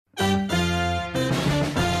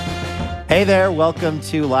Hey there, welcome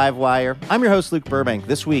to Livewire. I'm your host, Luke Burbank.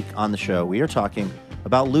 This week on the show, we are talking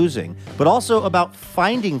about losing, but also about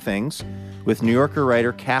finding things with New Yorker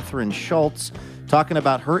writer Kathryn Schulz, talking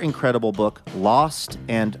about her incredible book, Lost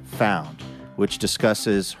and Found, which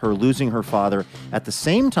discusses her losing her father at the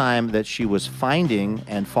same time that she was finding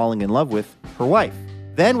and falling in love with her wife.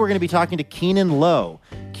 Then we're going to be talking to Keanon Lowe.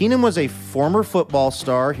 Keanon was a former football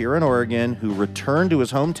star here in Oregon who returned to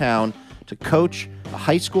his hometown to coach a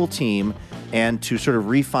high school team and to sort of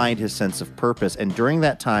re-find his sense of purpose. And during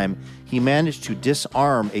that time, he managed to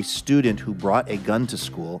disarm a student who brought a gun to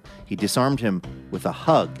school. He disarmed him with a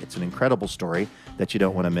hug. It's an incredible story that you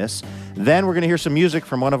don't want to miss. Then we're going to hear some music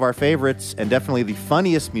from one of our favorites and definitely the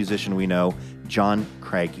funniest musician we know, John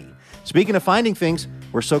Craigie. Speaking of finding things,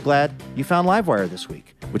 we're so glad you found Livewire this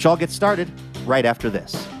week, which all gets started right after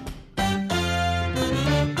this.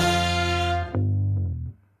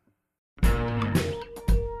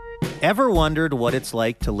 Ever wondered what it's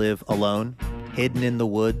like to live alone, hidden in the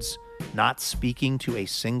woods, not speaking to a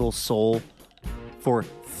single soul for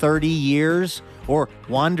 30 years? Or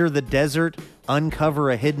wander the desert, uncover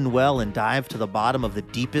a hidden well, and dive to the bottom of the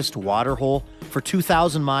deepest waterhole for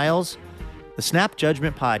 2,000 miles? The Snap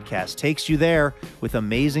Judgment Podcast takes you there with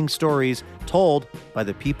amazing stories told by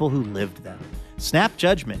the people who lived them. Snap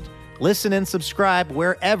Judgment. Listen and subscribe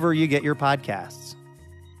wherever you get your podcasts.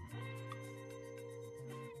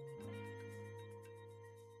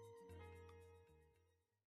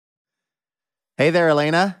 Hey there,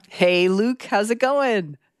 Elena. Hey, Luke. How's it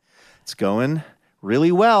going? It's going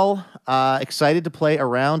really well. Excited to play a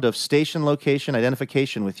round of station location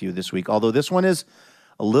identification with you this week. Although this one is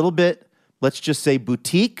a little bit, let's just say,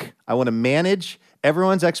 boutique. I want to manage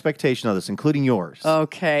everyone's expectation of this, including yours.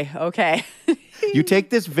 Okay. You take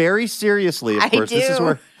this very seriously, of course. I do. This is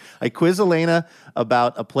where I quiz Elena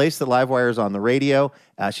about a place that Livewire is on the radio.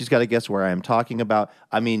 She's got to guess where I am talking about.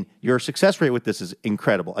 I mean, your success rate with this is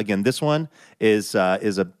incredible. Again, this one is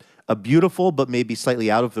a beautiful but maybe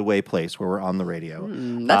slightly out of the way place where we're on the radio.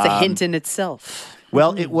 That's a hint in itself.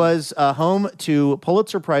 Well, it was home to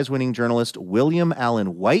Pulitzer Prize-winning journalist William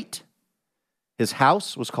Allen White. His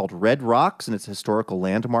house was called Red Rocks, and it's a historical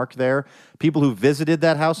landmark there. People who visited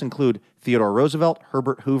that house include Theodore Roosevelt,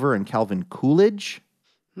 Herbert Hoover, and Calvin Coolidge.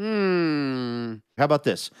 How about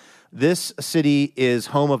this? This city is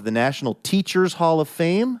home of the National Teachers Hall of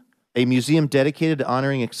Fame, a museum dedicated to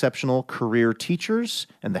honoring exceptional career teachers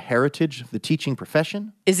and the heritage of the teaching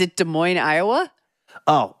profession. Is it Des Moines, Iowa?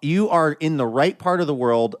 Oh, you are in the right part of the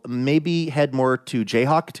world. Maybe head more to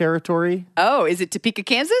Jayhawk territory. Oh, is it Topeka,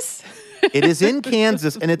 Kansas? It is in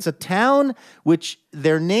Kansas, and it's a town which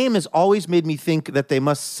their name has always made me think that they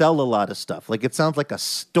must sell a lot of stuff. Like it sounds like a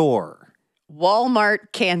store.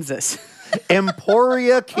 Walmart, Kansas.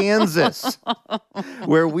 Emporia, Kansas,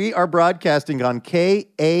 where we are broadcasting on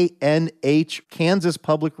KANH, Kansas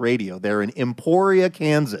Public Radio. They're in Emporia,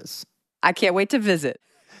 Kansas. I can't wait to visit.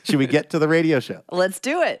 Should we get to the radio show? Let's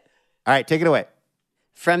do it. All right, take it away.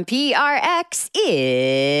 From PRX,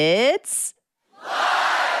 it's...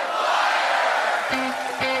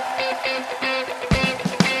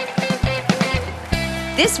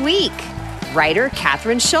 This week, writer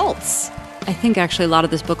Kathryn Schulz. I think actually a lot of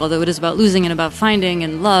this book, although it is about losing and about finding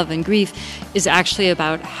and love and grief, is actually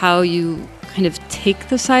about how you kind of take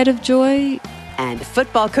the side of joy. And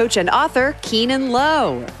football coach and author Keanon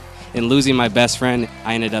Lowe. In losing my best friend,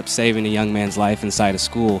 I ended up saving a young man's life inside a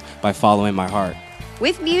school by following my heart.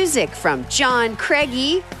 With music from John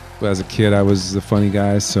Craigie. As a kid, I was the funny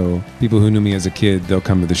guy, so people who knew me as a kid, they'll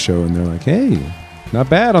come to the show and they're like, hey, not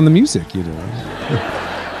bad on the music, you know.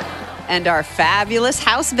 And our fabulous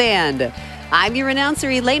house band. I'm your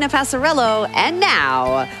announcer, Elena Passarello, and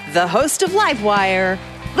now, the host of Livewire,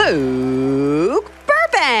 Luke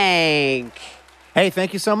Burbank. Hey,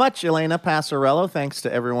 thank you so much, Elena Passarello. Thanks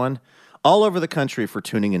to everyone all over the country for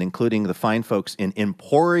tuning in, including the fine folks in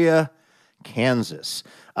Emporia, Kansas.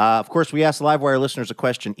 Of course, we ask Livewire listeners a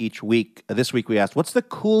question each week. This week we asked, what's the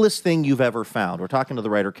coolest thing you've ever found? We're talking to the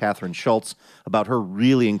writer Kathryn Schulz about her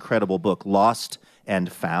really incredible book, Lost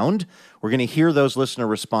and Found. We're going to hear those listener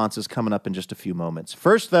responses coming up in just a few moments.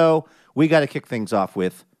 First, though, we got to kick things off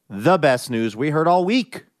with the best news we heard all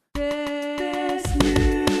week.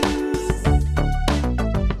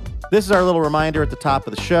 This is our little reminder at the top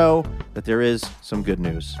of the show that there is some good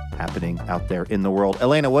news happening out there in the world.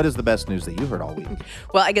 Elena, what is the best news that you heard all week?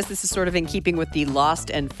 Well, I guess this is sort of in keeping with the lost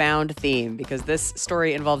and found theme because this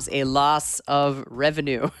story involves a loss of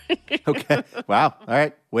revenue. Okay. Wow. All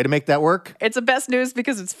right. Way to make that work. It's the best news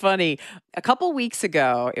because it's funny. A couple weeks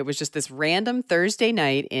ago, it was just this random Thursday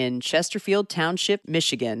night in Chesterfield Township,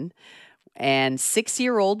 Michigan, And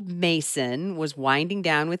 6-year-old Mason was winding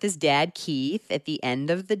down with his dad, Keith, at the end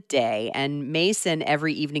of the day. And Mason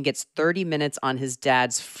every evening gets 30 minutes on his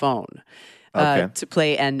dad's phone to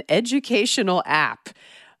play an educational app.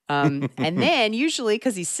 And then usually,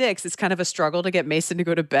 because he's 6, it's kind of a struggle to get Mason to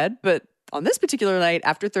go to bed. But on this particular night,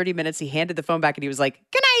 after 30 minutes, he handed the phone back and he was like,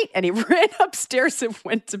 "Good night." And he ran upstairs and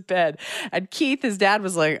went to bed. And Keith, his dad,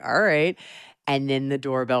 was like, "All right." And then the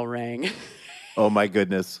doorbell rang. Oh, my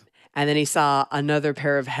goodness. And then he saw another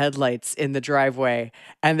pair of headlights in the driveway,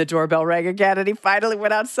 and the doorbell rang again, and he finally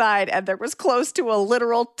went outside, and there was close to a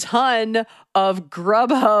literal ton of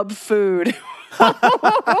Grubhub food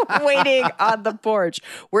waiting on the porch.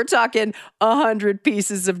 We're talking 100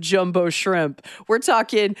 pieces of jumbo shrimp. We're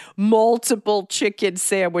talking multiple chicken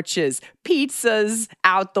sandwiches, pizzas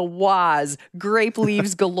out the waz, grape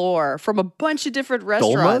leaves galore from a bunch of different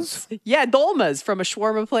restaurants. Dolmas? Yeah, dolmas from a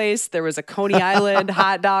shawarma place. There was a Coney Island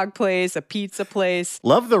hot dog place, a pizza place.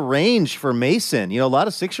 Love the range for Mason. A lot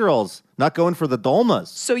of 6-year-olds not going for the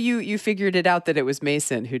dolmas. So you figured it out that it was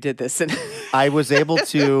Mason who did this. And I was able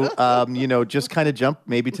to, just kind of jump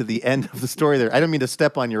maybe to the end of the story there. I don't mean to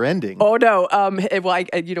step on your ending. Oh, no.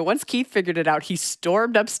 Once Keith figured it out, he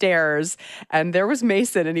stormed upstairs, and there was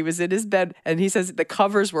Mason, and he was in his bed, and he says the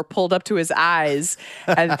covers were pulled up to his eyes,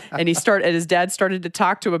 and his dad started to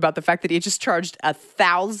talk to him about the fact that he had just charged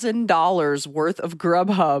 $1,000 worth of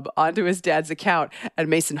Grubhub onto his dad's account, and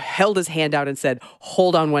Mason held his hand out and said,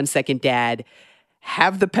 "Hold on one second, Dad.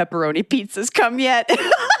 Have the pepperoni pizzas come yet?"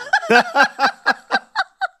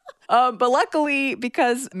 But luckily,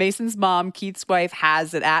 because Mason's mom, Keith's wife,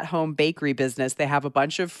 has an at-home bakery business, they have a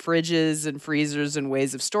bunch of fridges and freezers and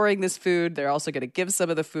ways of storing this food. They're also going to give some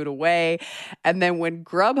of the food away. And then when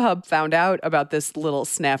Grubhub found out about this little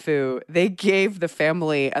snafu, they gave the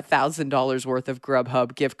family $1,000 worth of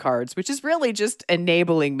Grubhub gift cards, which is really just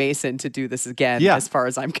enabling Mason to do this again, as far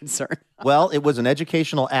as I'm concerned. Well, it was an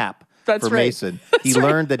educational app for right. Mason. He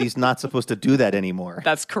learned that he's not supposed to do that anymore.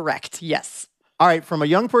 That's correct, yes. All right, from a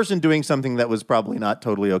young person doing something that was probably not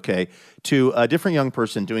totally okay to a different young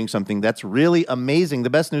person doing something that's really amazing. The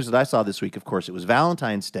best news that I saw this week, of course, it was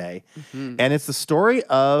Valentine's Day. Mm-hmm. And it's the story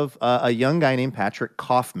of a young guy named Patrick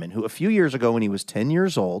Kaufman, who a few years ago when he was 10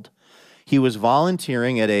 years old, he was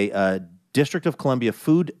volunteering at a District of Columbia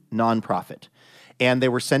food nonprofit. And they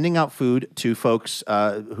were sending out food to folks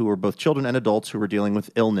who were both children and adults who were dealing with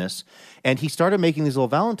illness. And he started making these little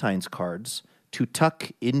Valentine's cards to tuck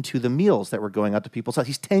into the meals that were going out to people's house.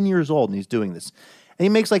 He's 10 years old and he's doing this. And he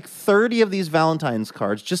makes like 30 of these Valentine's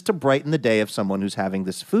cards just to brighten the day of someone who's having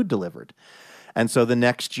this food delivered. And so the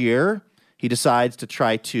next year, he decides to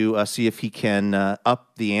try to see if he can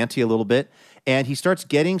up the ante a little bit. And he starts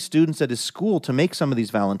getting students at his school to make some of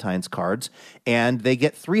these Valentine's cards, and they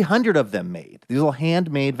get 300 of them made, these little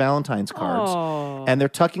handmade Valentine's cards. Aww. And they're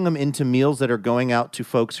tucking them into meals that are going out to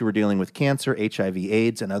folks who are dealing with cancer, HIV,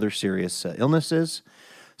 AIDS, and other serious illnesses.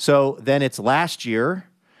 So then it's last year,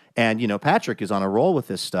 and, Patrick is on a roll with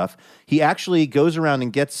this stuff. He actually goes around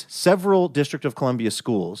and gets several District of Columbia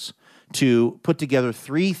schools to put together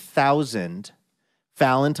 3,000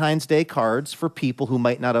 Valentine's Day cards for people who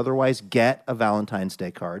might not otherwise get a Valentine's Day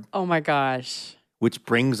card. Oh, my gosh. Which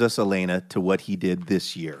brings us, Elena, to what he did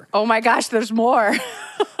this year. Oh, my gosh, there's more.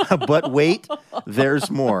 But wait, there's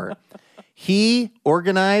more. He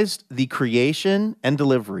organized the creation and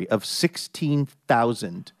delivery of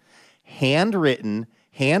 16,000 handwritten,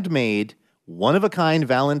 handmade, one-of-a-kind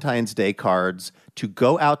Valentine's Day cards to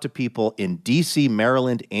go out to people in D.C.,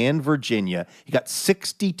 Maryland, and Virginia. He got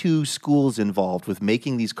 62 schools involved with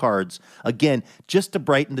making these cards, again, just to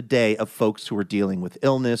brighten the day of folks who are dealing with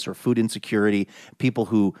illness or food insecurity, people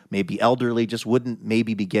who may be elderly, just wouldn't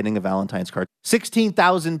maybe be getting a Valentine's card.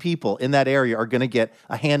 16,000 people in that area are going to get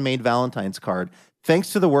a handmade Valentine's card,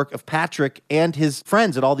 thanks to the work of Patrick and his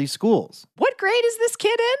friends at all these schools. What grade is this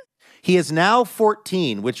kid in? He is now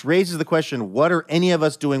 14, which raises the question, what are any of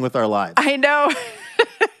us doing with our lives? I know.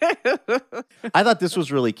 I thought this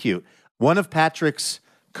was really cute. One of Patrick's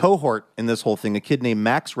cohort in this whole thing, a kid named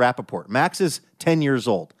Max Rappaport. Max is 10 years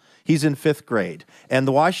old. He's in 5th grade. And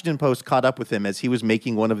the Washington Post caught up with him as he was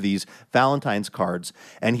making one of these Valentine's cards.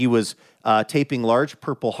 And he was taping large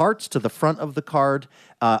purple hearts to the front of the card,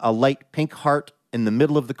 a light pink heart in the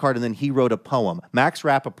middle of the card, and then he wrote a poem. Max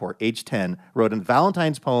Rappaport, age 10, wrote a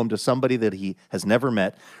Valentine's poem to somebody that he has never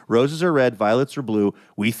met. Roses are red, violets are blue.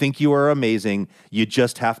 We think you are amazing. You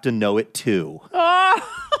just have to know it too. I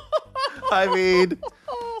mean,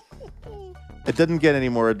 it didn't get any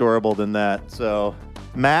more adorable than that. So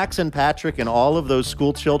Max and Patrick and all of those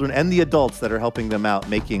school children and the adults that are helping them out,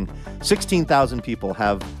 making 16,000 people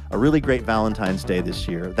have a really great Valentine's Day this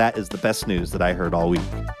year. That is the best news that I heard all week.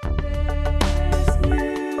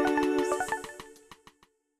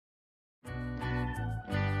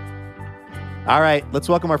 All right, let's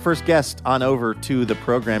welcome our first guest on over to the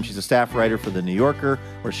program. She's a staff writer for The New Yorker,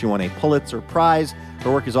 where she won a Pulitzer Prize.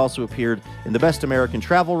 Her work has also appeared in the Best American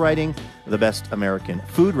Travel Writing, the Best American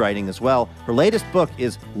Food Writing as well. Her latest book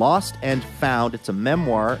is Lost and Found. It's a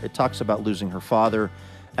memoir. It talks about losing her father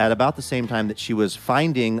at about the same time that she was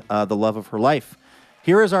finding the love of her life.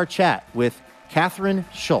 Here is our chat with Kathryn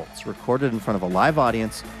Schulz, recorded in front of a live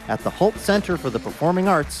audience at the Holt Center for the Performing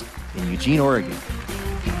Arts in Eugene, Oregon.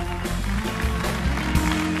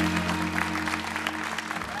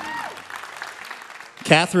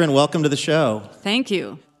 Kathryn, welcome to the show. Thank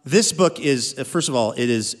you. This book is, first of all, it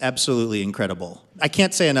is absolutely incredible. I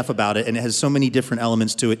can't say enough about it, and it has so many different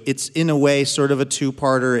elements to it. It's, in a way, sort of a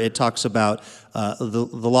two-parter. It talks about the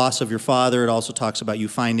loss of your father. It also talks about you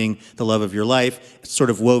finding the love of your life. It's sort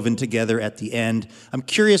of woven together at the end. I'm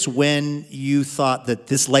curious when you thought that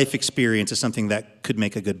this life experience is something that could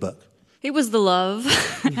make a good book. It was the love,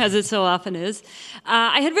 as it so often is.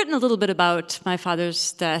 I had written a little bit about my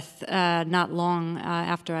father's death not long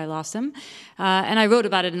after I lost him. And I wrote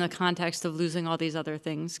about it in the context of losing all these other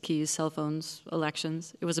things, keys, cell phones,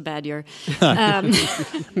 elections. It was a bad year. But yeah,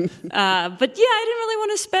 I didn't really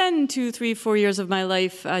want to spend 2, 3, 4 years of my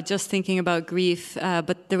life just thinking about grief.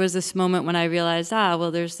 But there was this moment when I realized,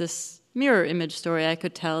 there's this mirror image story I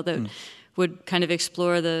could tell that would kind of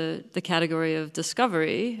explore the category of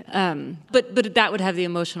discovery, but that would have the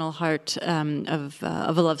emotional heart of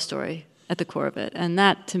a love story at the core of it, and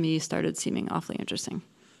that to me started seeming awfully interesting.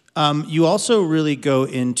 You also really go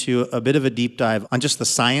into a bit of a deep dive on just the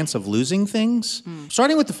science of losing things,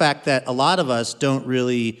 starting with the fact that a lot of us don't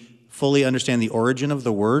really fully understand the origin of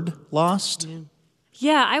the word lost.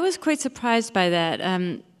 Yeah, I was quite surprised by that.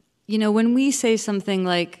 When we say something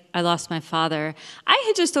like, I lost my father, I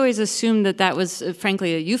had just always assumed that was,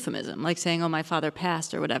 frankly, a euphemism, like saying, oh, my father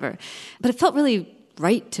passed or whatever. But it felt really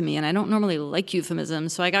right to me, and I don't normally like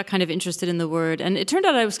euphemisms, so I got kind of interested in the word. And it turned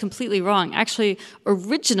out I was completely wrong. Actually,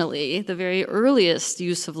 originally, the very earliest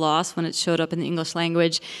use of loss, when it showed up in the English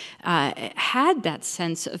language, had that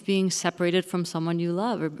sense of being separated from someone you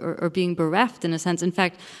love, or being bereft in a sense. In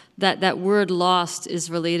fact, that word lost is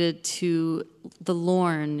related to the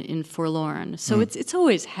lorn in forlorn. So it's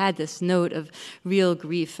always had this note of real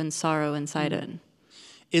grief and sorrow inside it.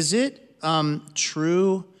 Is it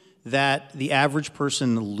true that the average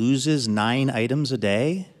person loses 9 items a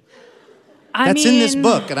day? That's in this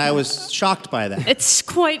book, and I was shocked by that. It's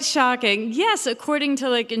quite shocking. Yes, according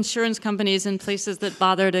to insurance companies and places that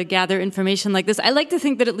bother to gather information like this, I like to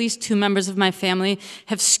think that at least 2 members of my family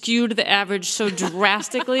have skewed the average so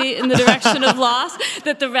drastically in the direction of loss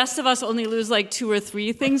that the rest of us only lose 2 or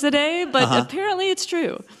 3 things a day, but apparently it's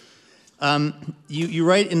true. You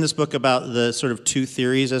write in this book about the sort of 2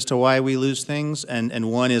 theories as to why we lose things,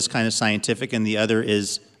 and one is kind of scientific, and the other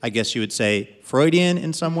is, I guess you would say, Freudian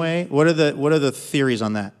in some way. What are the theories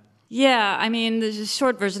on that? Yeah, the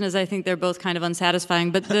short version is I think they're both kind of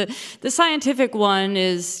unsatisfying, but the scientific one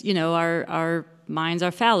is, our minds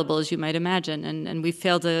are fallible, as you might imagine, and we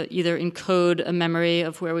fail to either encode a memory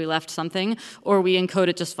of where we left something, or we encode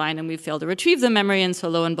it just fine and we fail to retrieve the memory, and so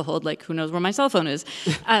lo and behold, who knows where my cell phone is.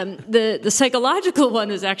 The psychological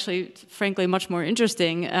one is actually, frankly, much more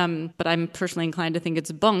interesting, but I'm personally inclined to think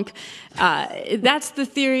it's bunk. That's the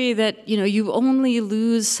theory that, you only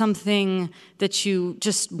lose something that you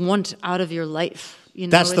just want out of your life.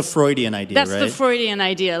 That's the Freudian idea, right? That's the Freudian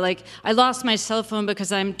idea. I lost my cell phone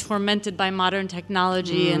because I'm tormented by modern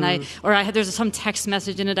technology, and there's some text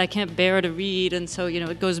message in it I can't bear to read, and so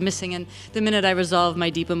it goes missing. And the minute I resolve my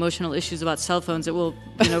deep emotional issues about cell phones, it will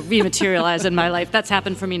rematerialize in my life. That's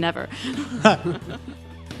happened for me never.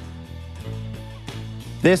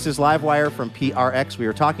 This is Livewire from PRX. We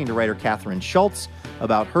are talking to writer Kathryn Schulz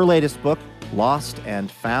about her latest book, Lost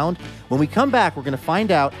and Found. When we come back, we're going to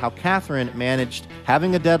find out how Kathryn managed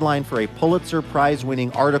having a deadline for a Pulitzer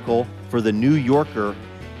Prize-winning article for The New Yorker,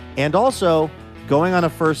 and also going on a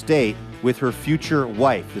first date with her future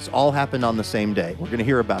wife. This all happened on the same day. We're going to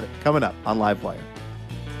hear about it coming up on Livewire.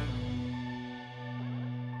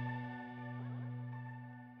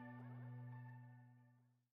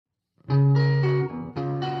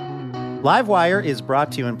 Livewire is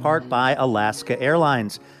brought to you in part by Alaska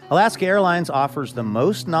Airlines. Alaska Airlines offers the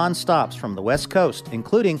most nonstops from the West Coast,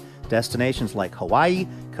 including destinations like Hawaii,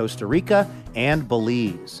 Costa Rica, and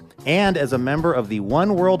Belize. And as a member of the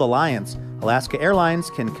One World Alliance, Alaska Airlines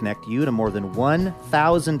can connect you to more than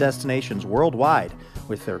 1,000 destinations worldwide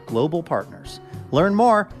with their global partners. Learn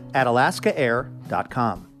more at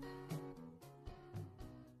alaskaair.com.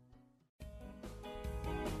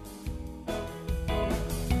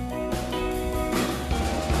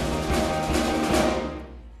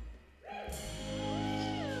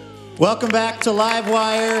 Welcome back to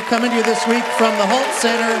Livewire, coming to you this week from the Holt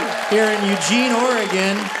Center here in Eugene,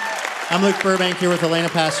 Oregon. I'm Luke Burbank here with Elena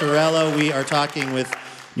Passarello. We are talking with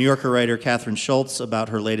New Yorker writer Kathryn Schulz about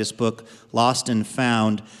her latest book, Lost and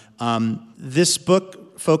Found. This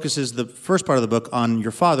book focuses, the first part of the book, on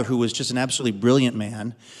your father, who was just an absolutely brilliant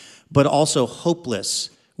man, but also hopeless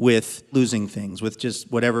with losing things, with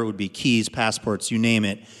just whatever it would be, keys, passports, you name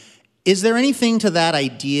it. Is there anything to that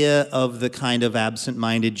idea of the kind of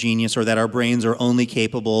absent-minded genius, or that our brains are only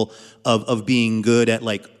capable of being good at,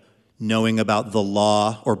 like, knowing about the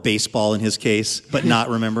law, or baseball in his case, but not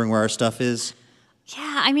remembering where our stuff is?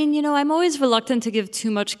 Yeah, I mean, I'm always reluctant to give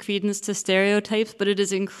too much credence to stereotypes, but it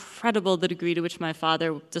is incredible the degree to which my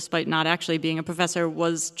father, despite not actually being a professor,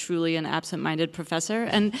 was truly an absent-minded professor.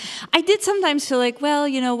 And I did sometimes feel like, well,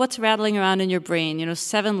 what's rattling around in your brain?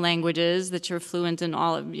 7 languages that you're fluent in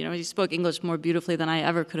all of, he spoke English more beautifully than I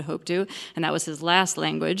ever could hope to, and that was his last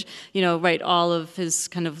language. Right, all of his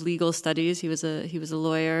kind of legal studies, he was a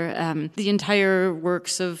lawyer, the entire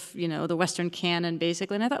works of, the Western canon,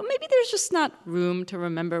 basically. And I thought, maybe there's just not room to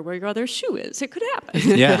remember where your other shoe is. It could happen.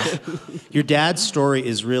 Yeah. Your dad's story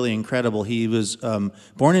is really incredible. He was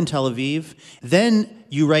born in Tel Aviv. Then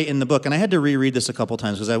you write in the book, and I had to reread this a couple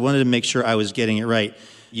times because I wanted to make sure I was getting it right.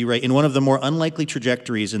 You write, in one of the more unlikely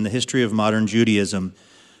trajectories in the history of modern Judaism,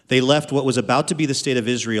 they left what was about to be the state of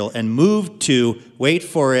Israel and moved to, wait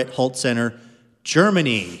for it, Holt Center,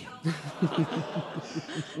 Germany.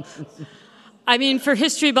 I mean, for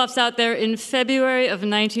history buffs out there, in February of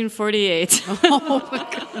 1948. Oh my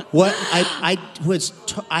God. What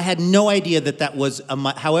I had no idea that was,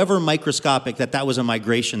 however microscopic, that was a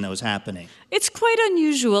migration that was happening. It's quite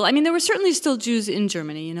unusual. I mean, there were certainly still Jews in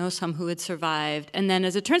Germany, some who had survived. And then,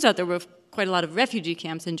 as it turns out, there were quite a lot of refugee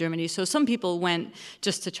camps in Germany. So some people went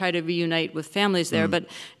just to try to reunite with families there. But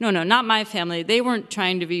no, not my family. They weren't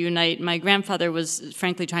trying to reunite. My grandfather was,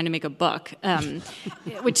 frankly, trying to make a buck,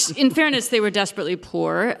 which, in fairness, they were desperately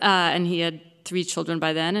poor, and he had 3 children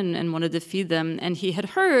by then and wanted to feed them. And he had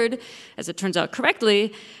heard, as it turns out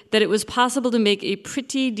correctly, that it was possible to make a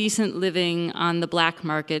pretty decent living on the black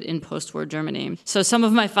market in post-war Germany. So some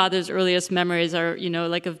of my father's earliest memories are,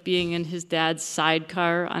 like of being in his dad's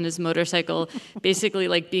sidecar on his motorcycle, basically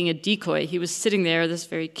like being a decoy. He was sitting there, this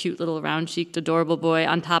very cute little round-cheeked, adorable boy,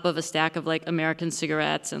 on top of a stack of like American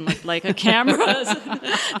cigarettes and like a camera.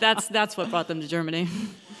 That's what brought them to Germany.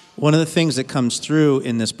 One of the things that comes through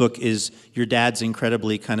in this book is your dad's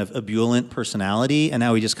incredibly kind of ebullient personality and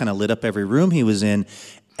how he just kind of lit up every room he was in.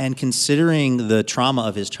 And considering the trauma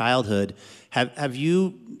of his childhood, have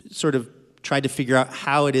you sort of tried to figure out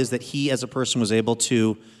how it is that he as a person was able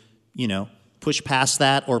to, push past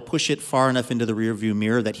that or push it far enough into the rearview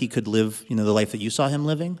mirror that he could live, the life that you saw him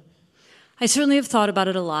living? I certainly have thought about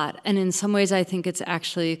it a lot. And in some ways, I think it's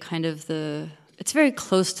actually kind of it's very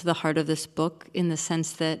close to the heart of this book in the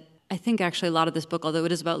sense that I think actually a lot of this book, although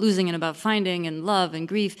it is about losing and about finding and love and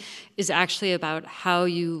grief, is actually about how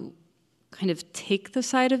you kind of take the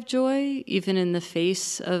side of joy, even in the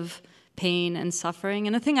face of pain and suffering.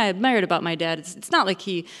 And the thing I admired about my dad, it's not like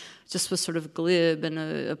he just was sort of glib and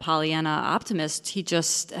a Pollyanna optimist. He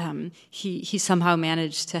just, he somehow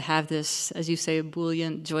managed to have this, as you say,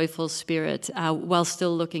 ebullient, joyful spirit, while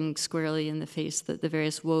still looking squarely in the face the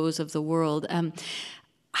various woes of the world.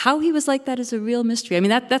 How he was like that is a real mystery. I mean,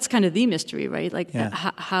 that's kind of the mystery, right? Like,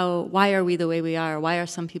 why are we the way we are? Why are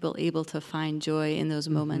some people able to find joy in those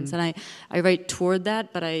moments? And I write toward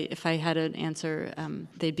that, but if I had an answer,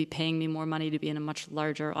 they'd be paying me more money to be in a much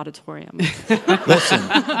larger auditorium. Listen,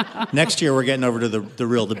 next year we're getting over to the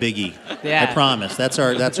biggie. Yeah. I promise. That's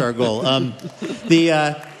our goal.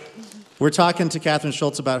 We're talking to Kathryn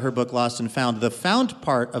Schulz about her book, Lost and Found. The found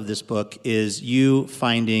part of this book is you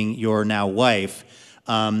finding your now wife.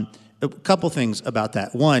 A couple things about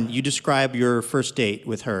that. One, you describe your first date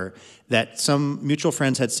with her, that some mutual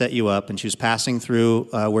friends had set you up, and she was passing through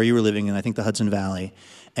where you were living in, I think, the Hudson Valley,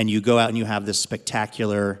 and you go out and you have this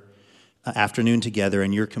spectacular afternoon together,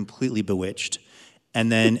 and you're completely bewitched.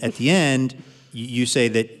 And then at the end, you say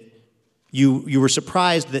that you were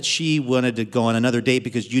surprised that she wanted to go on another date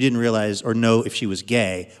because you didn't realize or know if she was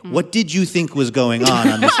gay. What did you think was going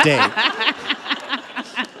on this date?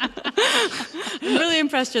 I'm really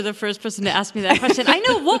impressed impressed you're the first person to ask me that question. I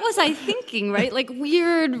know, what was I thinking, right? Like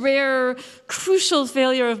weird, rare, crucial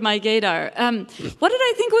failure of my gaydar. What did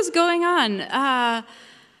I think was going on?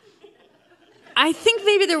 I think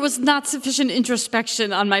maybe there was not sufficient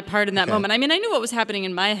introspection on my part in that moment. I mean, I knew what was happening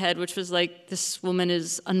in my head, which was like, this woman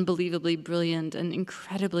is unbelievably brilliant and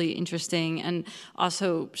incredibly interesting and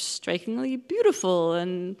also strikingly beautiful.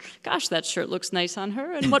 And gosh, that shirt looks nice on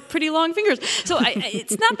her. And what pretty long fingers. So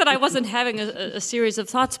it's not that I wasn't having a series of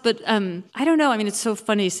thoughts, but I don't know. I mean, it's so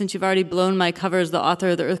funny since you've already blown my cover as the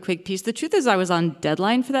author of the Earthquake piece. The truth is I was on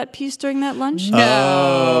deadline for that piece during that lunch.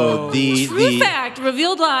 No. True fact,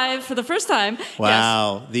 revealed live for the first time.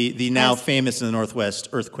 Wow, yes. The now famous in the Northwest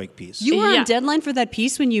Earthquake piece. You were on deadline for that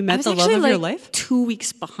piece when you met the love of your life? 2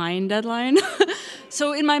 weeks behind deadline.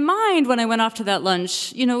 So in my mind, when I went off to that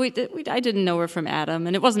lunch, you know, I didn't know her from Adam,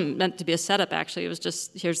 and it wasn't meant to be a setup, actually. It was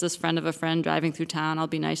just, here's this friend of a friend driving through town. I'll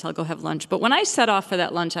be nice. I'll go have lunch. But when I set off for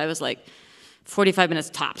that lunch, I was like, 45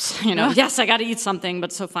 minutes tops, you know. Yes, I got to eat something,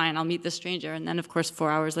 but so fine, I'll meet this stranger. And then, of course,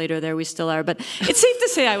 4 hours later, there we still are. But it's safe to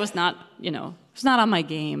say I was not, was not on my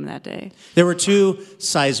game that day. There were two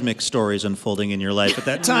seismic stories unfolding in your life at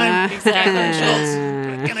that time. Kathryn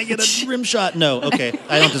Schulz. Can I get a rim shot? No. Okay,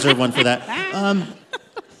 I don't deserve one for that.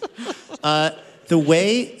 The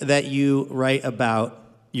way that you write about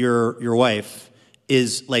your wife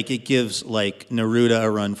is like, it gives like Neruda a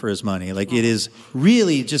run for his money. Like, it is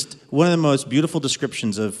really just one of the most beautiful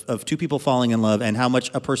descriptions of two people falling in love and how much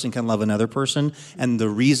a person can love another person and the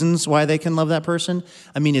reasons why they can love that person.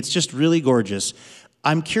 I mean, it's just really gorgeous.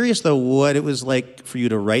 I'm curious, though, what it was like for you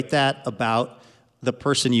to write that about the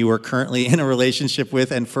person you are currently in a relationship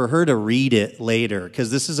with and for her to read it later,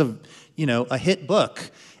 because this is a hit book.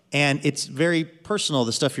 And it's very personal,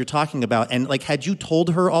 the stuff you're talking about. And like, had you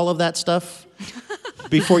told her all of that stuff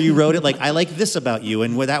before you wrote it? Like, I like this about you,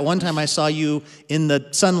 and that one time I saw you in the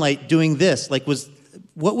sunlight doing this. Like,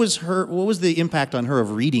 what was the impact on her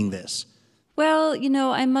of reading this? Well,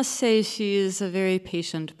 I must say she is a very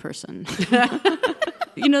patient person.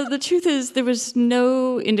 The truth is there was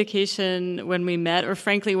no indication when we met, or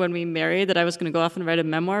frankly when we married, that I was going to go off and write a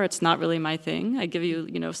memoir. It's not really my thing. I give you,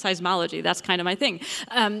 seismology. That's kind of my thing.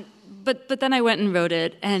 But then I went and wrote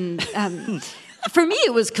it, and for me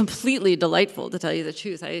it was completely delightful, to tell you the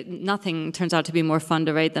truth. Nothing turns out to be more fun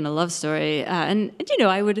to write than a love story. And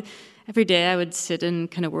I would... Every day I would sit and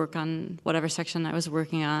kind of work on whatever section I was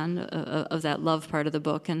working on of that love part of the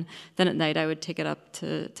book. And then at night I would take it up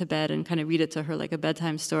to bed and kind of read it to her like a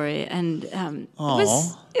bedtime story. And it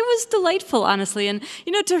was delightful, honestly. And,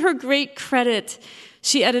 to her great credit,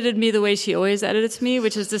 she edited me the way she always edits me,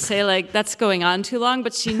 which is to say, like, that's going on too long.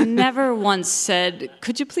 But she never once said,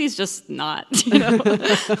 could you please just not,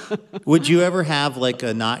 Would you ever have like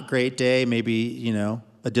a not great day, maybe,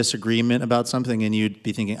 a disagreement about something, and you'd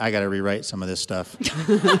be thinking, I got to rewrite some of this stuff?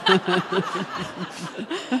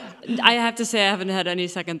 I have to say I haven't had any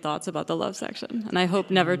second thoughts about the love section, and I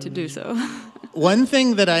hope never to do so. One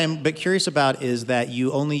thing that I am a bit curious about is that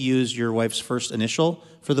you only used your wife's first initial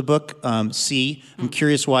for the book, C. I'm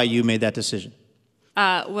curious why you made that decision.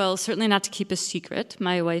 Well, certainly not to keep a secret.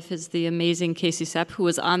 My wife is the amazing Casey Sepp, who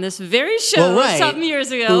was on this very show some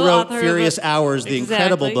years ago. Who wrote Furious Hours, the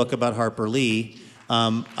incredible book about Harper Lee.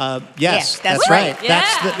 Yes, that's right. Yeah.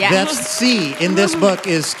 That's C in this book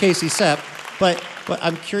is Casey Sepp. But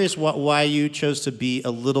I'm curious why you chose to be a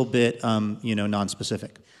little bit,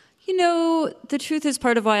 non-specific. The truth is,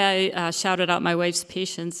 part of why I shouted out my wife's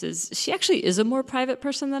patience is she actually is a more private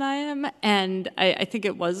person than I am. And I think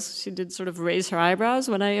she did sort of raise her eyebrows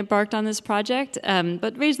when I embarked on this project,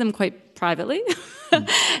 but raised them quite privately. And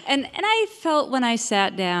I felt when I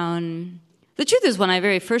sat down... The truth is, when I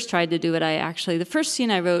very first tried to do it, the first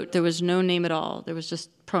scene I wrote, there was no name at all. There was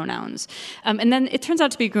just pronouns. And then it turns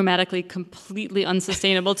out to be grammatically completely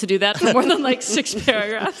unsustainable to do that for more than like 6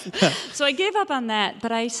 paragraphs. So I gave up on that,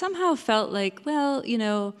 but I somehow felt like, well,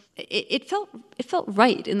 it felt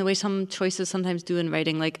right in the way some choices sometimes do in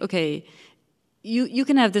writing. Like, okay, you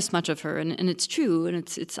can have this much of her, and it's true, and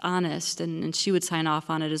it's honest, and she would sign off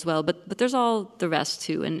on it as well. But there's all the rest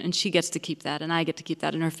too, and she gets to keep that, and I get to keep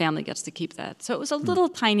that, and her family gets to keep that. So it was a little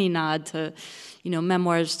tiny nod to,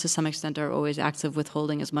 memoirs to some extent are always acts of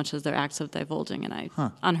withholding as much as they're acts of divulging, and I,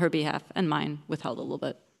 on her behalf and mine, withheld a little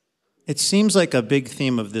bit. It seems like a big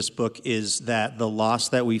theme of this book is that the loss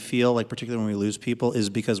that we feel, like particularly when we lose people, is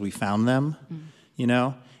because we found them,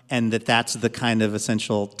 and that's the kind of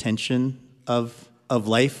essential tension of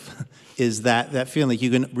life, is that feeling like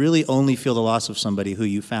you can really only feel the loss of somebody who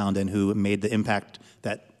you found and who made the impact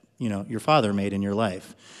that your father made in your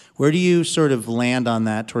life. Where do you sort of land on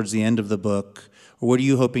that towards the end of the book, or what are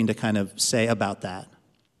you hoping to kind of say about that?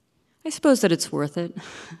 I suppose that it's worth it.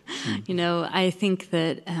 I think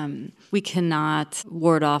that we cannot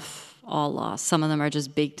ward off all loss. Some of them are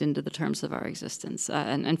just baked into the terms of our existence.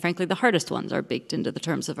 And frankly, the hardest ones are baked into the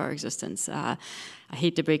terms of our existence. I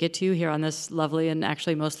hate to break it to you here on this lovely and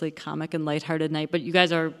actually mostly comic and lighthearted night, but you're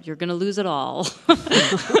going to lose it all.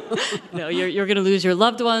 You're going to lose your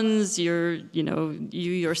loved ones. You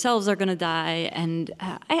yourselves are going to die. And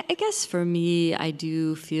I guess for me, I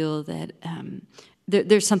do feel that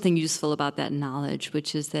there's something useful about that knowledge,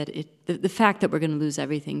 which is that the fact that we're going to lose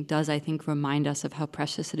everything does, I think, remind us of how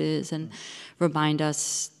precious it is and remind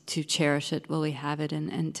us to cherish it while we have it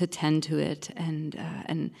and to tend to it and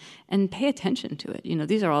pay attention to it.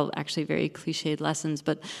 These are all actually very cliched lessons,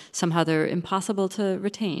 but somehow they're impossible to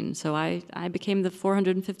retain. So I became the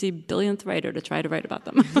 450 billionth writer to try to write about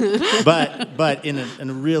them. but in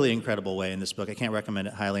a really incredible way in this book. I can't recommend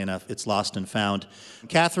it highly enough. It's Lost and Found.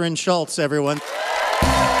 Kathryn Schulz, everyone.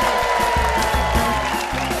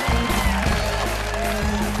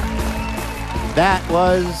 That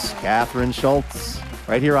was Kathryn Schulz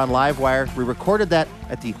right here on Livewire. We recorded that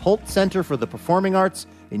at the Holt Center for the Performing Arts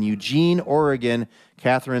in Eugene, Oregon.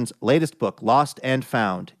 Kathryn's latest book, Lost and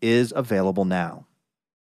Found, is available now.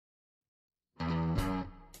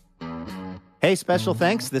 Hey, special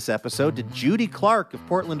thanks this episode to Judy Clark of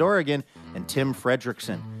Portland, Oregon, and Tim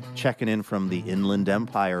Fredrickson, checking in from the Inland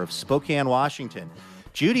Empire of Spokane, Washington.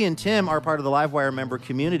 Judy and Tim are part of the Livewire member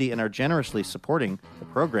community and are generously supporting the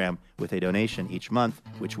program with a donation each month,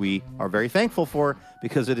 which we are very thankful for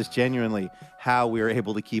because it is genuinely how we are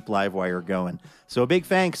able to keep Livewire going. So a big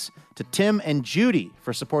thanks to Tim and Judy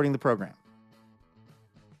for supporting the program.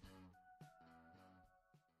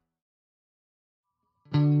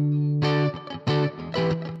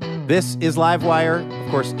 This is Livewire.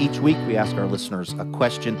 Of course, each week we ask our listeners a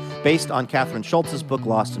question based on Kathryn Schulz's book,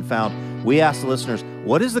 Lost and Found. We ask the listeners,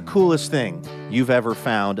 what is the coolest thing you've ever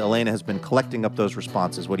found? Elena has been collecting up those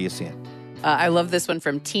responses. What are you seeing? I love this one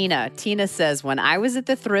from Tina. Tina says, when I was at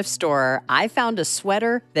the thrift store, I found a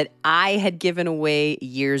sweater that I had given away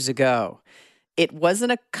years ago. It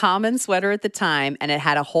wasn't a common sweater at the time, and it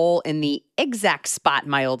had a hole in the exact spot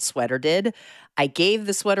my old sweater did. I gave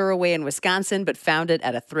the sweater away in Wisconsin, but found it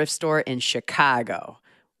at a thrift store in Chicago,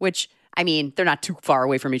 which, I mean, they're not too far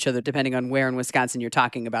away from each other, depending on where in Wisconsin you're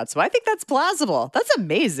talking about. So I think that's plausible. That's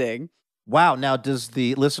amazing. Wow. Now, does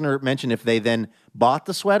the listener mention if they then bought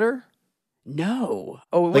the sweater? No.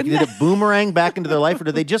 Oh, like, did it boomerang back into their life, or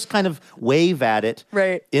did they just kind of wave at it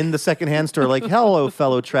in the secondhand store like, hello,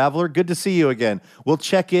 fellow traveler, good to see you again. We'll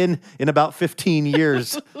check in about 15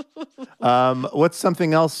 years. What's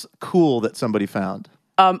something else cool that somebody found?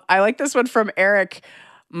 I like this one from Eric.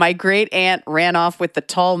 My great aunt ran off with the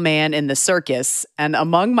tall man in the circus, and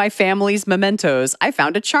among my family's mementos, I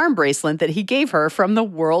found a charm bracelet that he gave her from the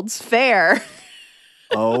World's Fair.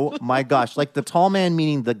 Oh my gosh. Like the tall man,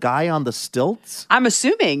 meaning the guy on the stilts? I'm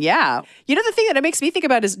assuming, yeah. You know, the thing that it makes me think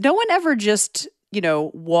about is no one ever just,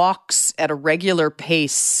 walks at a regular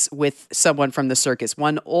pace with someone from the circus.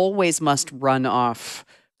 One always must run off.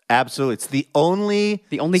 Absolutely. It's the only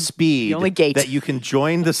speed, the only gate that you can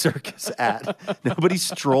join the circus at. Nobody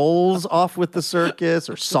strolls off with the circus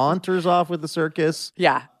or saunters off with the circus.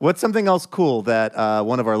 Yeah. What's something else cool that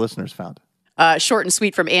one of our listeners found? Short and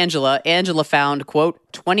sweet from Angela. Angela found, quote,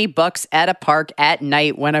 $20 at a park at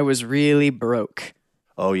night when I was really broke.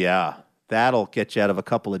 Oh, yeah. That'll get you out of a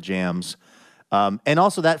couple of jams. And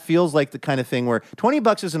also that feels like the kind of thing where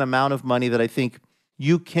 $20 is an amount of money that I think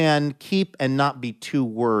you can keep and not be too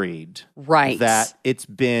worried. Right. That it's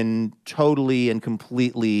been totally and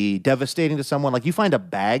completely devastating to someone. Like you find a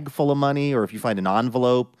bag full of money, or if you find an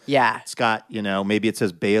envelope. Yeah. It's got, maybe it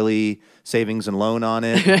says Bailey Savings and Loan on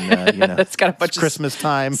it. And, it's got a bunch of Christmas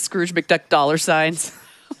time. Scrooge McDuck dollar signs.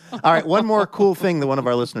 All right, one more cool thing that one of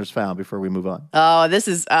our listeners found before we move on. Oh, this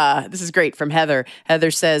is great from Heather.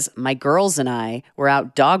 Heather says, my girls and I were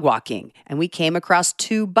out dog walking, and we came across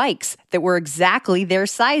 2 bikes that were exactly their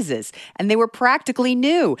sizes, and they were practically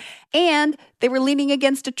new, and they were leaning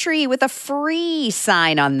against a tree with a free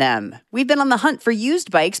sign on them. We've been on the hunt for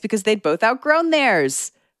used bikes because they'd both outgrown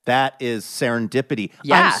theirs. That is serendipity.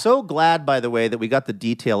 Yeah. I'm so glad, by the way, that we got the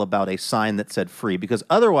detail about a sign that said free, because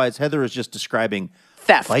otherwise Heather is just describing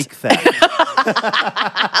theft. Bike theft.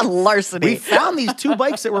 Larceny. We found these 2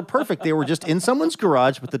 bikes that were perfect. They were just in someone's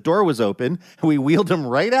garage, but the door was open, and we wheeled them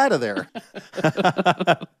right out of there.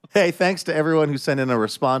 Hey, thanks to everyone who sent in a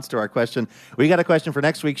response to our question. We got a question for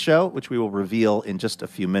next week's show, which we will reveal in just a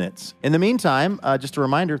few minutes. In the meantime, just a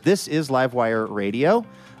reminder, this is Livewire Radio.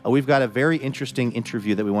 We've got a very interesting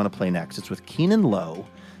interview that we want to play next. It's with Keanon Lowe.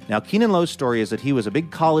 Now, Keanon Lowe's story is that he was a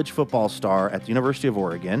big college football star at the University of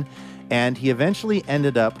Oregon, and he eventually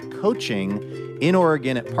ended up coaching in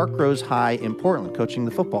Oregon at Park Rose High in Portland, coaching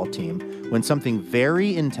the football team, when something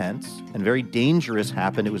very intense and very dangerous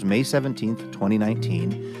happened. It was May 17th,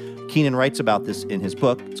 2019. Keanon writes about this in his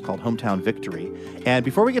book. It's called Hometown Victory. And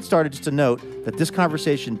before we get started, just a note that this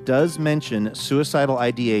conversation does mention suicidal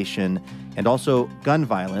ideation and also gun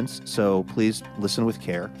violence, so please listen with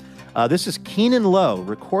care. This is Keanon Lowe,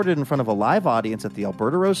 recorded in front of a live audience at the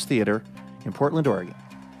Alberta Rose Theater in Portland, Oregon.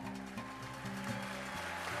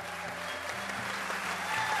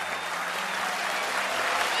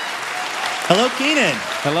 Hello, Keanon.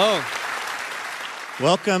 Hello.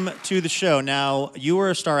 Welcome to the show. Now, you were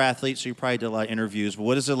a star athlete, so you probably did a lot of interviews. But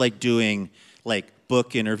what is it like doing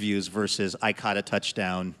book interviews versus I caught a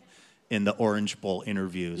touchdown in the Orange Bowl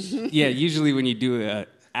interviews? Yeah, usually when you do an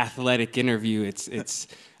athletic interview, it's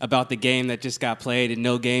about the game that just got played, and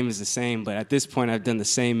no game is the same. But at this point, I've done the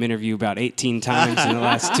same interview about 18 times in the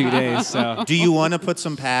last 2 days. So, do you want to put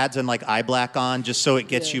some pads and eye black on just so it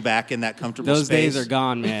gets you back in that comfortable those space? days are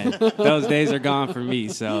gone, man. Those days are gone for me.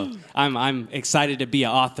 So I'm excited to be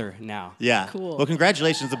an author now. Yeah. Cool. Well,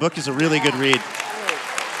 congratulations. The book is a really good read.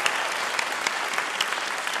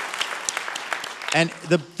 And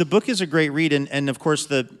the book is a great read, and of course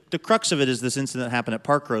the crux of it is this incident that happened at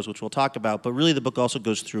Park Rose, which we'll talk about, but really the book also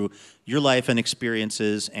goes through your life and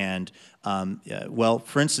experiences, and,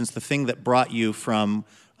 for instance, the thing that brought you from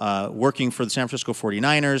working for the San Francisco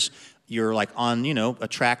 49ers, you're on, a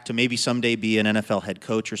track to maybe someday be an NFL head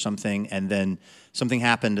coach or something, and then something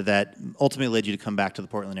happened that ultimately led you to come back to the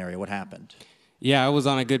Portland area. What happened? Yeah, I was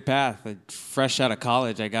on a good path. Fresh out of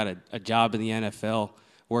college, I got a job in the NFL.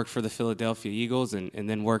 Worked for the Philadelphia Eagles and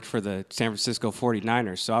then worked for the San Francisco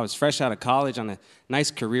 49ers. So I was fresh out of college on a nice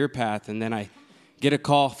career path, and then I get a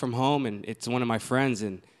call from home, and it's one of my friends,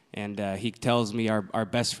 and he tells me our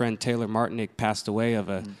best friend Taylor Martinick passed away of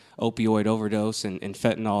a opioid overdose, and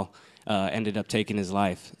fentanyl ended up taking his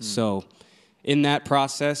life. So in that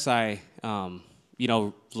process, life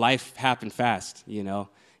happened fast,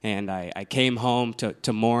 and I came home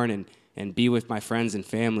to mourn and be with my friends and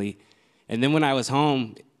family. And then when I was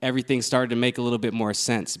home, everything started to make a little bit more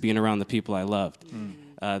sense, being around the people I loved.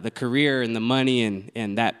 The career and the money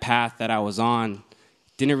and that path that I was on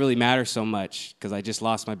didn't really matter so much because I just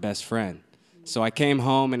lost my best friend. So I came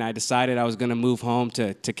home and I decided I was going to move home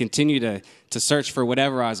to continue to search for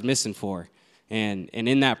whatever I was missing for. And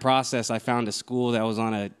in that process, I found a school that was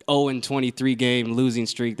on a 0-23 game losing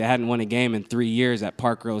streak that hadn't won a game in 3 years at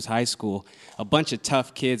Park Rose High School. A bunch of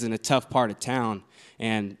tough kids in a tough part of town.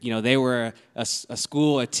 And, they were a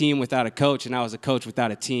school, a team without a coach, and I was a coach without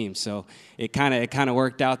a team. So it kind of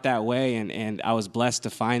worked out that way, and I was blessed to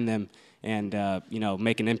find them and,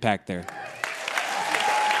 make an impact there.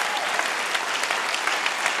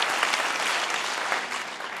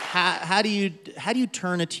 How do you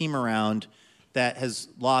turn a team around that has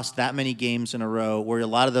lost that many games in a row, where a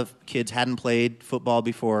lot of the kids hadn't played football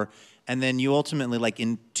before, and then you ultimately,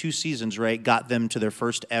 in 2 seasons, right, got them to their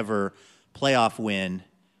first ever playoff win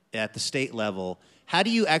at the state level? How do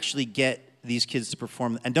you actually get these kids to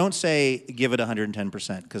perform? And don't say give it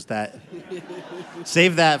 110%, because that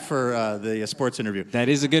save that for the sports interview. That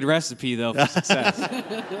is a good recipe, though, for success.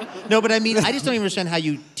 No, but I just don't even understand how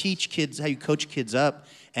you teach kids, how you coach kids up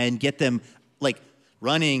and get them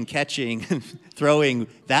running, catching, throwing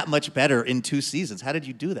that much better in 2 seasons. How did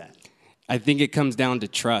you do that? I think it comes down to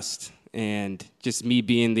trust and just me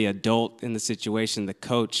being the adult in the situation, the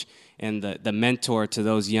coach, and the mentor to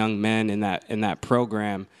those young men in that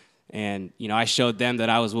program. And, I showed them that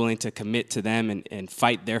I was willing to commit to them and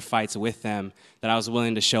fight their fights with them, that I was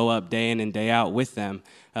willing to show up day in and day out with them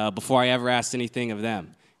before I ever asked anything of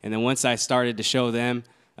them. And then once I started to show them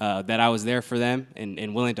that I was there for them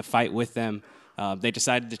and willing to fight with them, they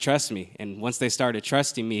decided to trust me. And once they started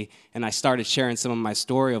trusting me and I started sharing some of my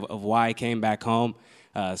story of why I came back home,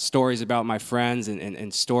 stories about my friends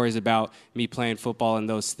and stories about me playing football and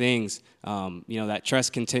those things, that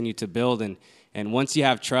trust continued to build. And once you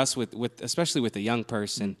have trust with especially with a young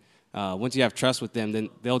person, once you have trust with them, then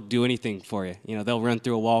they'll do anything for you. They'll run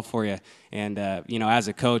through a wall for you. And, as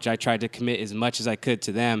a coach, I tried to commit as much as I could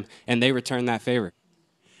to them, and they returned that favor.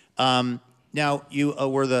 Now, you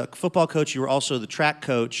were the football coach. You were also the track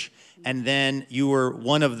coach. And then you were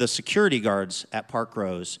one of the security guards at Park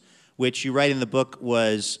Rose, which you write in the book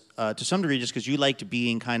was, to some degree, just because you liked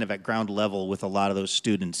being kind of at ground level with a lot of those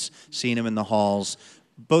students, seeing them in the halls,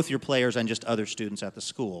 both your players and just other students at the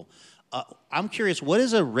school. I'm curious, what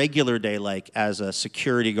is a regular day like as a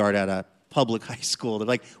security guard at a public high school?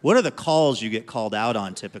 Like, what are the calls you get called out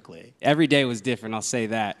on typically? Every day was different, I'll say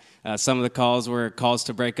that. Some of the calls were calls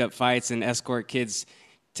to break up fights and escort kids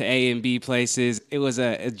to A and B places. It was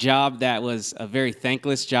a job that was a very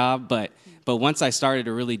thankless job, but once I started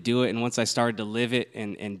to really do it and once I started to live it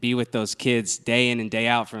and be with those kids day in and day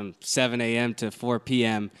out from 7 a.m. to 4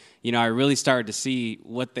 p.m., I really started to see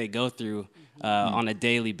what they go through on a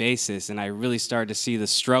daily basis, and I really started to see the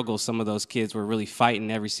struggle some of those kids were really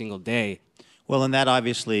fighting every single day. Well, and that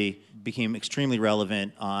obviously became extremely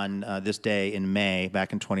relevant on this day in May,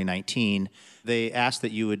 back in 2019. They asked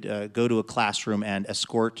that you would go to a classroom and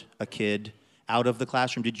escort a kid out of the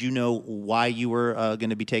classroom. Did you know why you were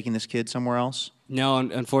going to be taking this kid somewhere else? No,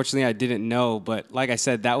 unfortunately, I didn't know. But like I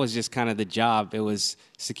said, that was just kind of the job. It was,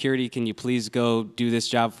 security, can you please go do this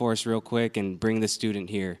job for us real quick and bring the student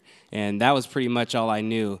here? And that was pretty much all I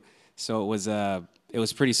knew. So it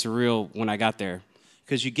was pretty surreal when I got there.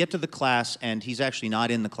 Because you get to the class, and he's actually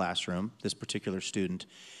not in the classroom, this particular student,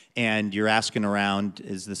 and you're asking around,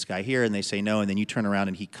 is this guy here? And they say no, and then you turn around,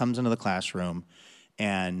 and he comes into the classroom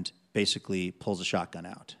and basically pulls a shotgun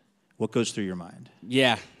out. What goes through your mind?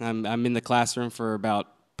 Yeah, I'm in the classroom for about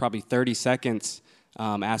probably 30 seconds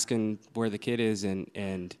asking where the kid is,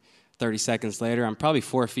 and 30 seconds later, I'm probably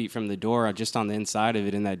 4 feet from the door, just on the inside of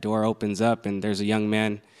it, and that door opens up, and there's a young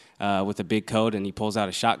man with a big coat, and he pulls out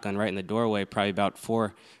a shotgun right in the doorway, probably about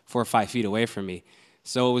four or 5 feet away from me.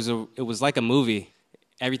 So it was like a movie.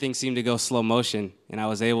 Everything seemed to go slow motion, and I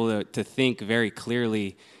was able to think very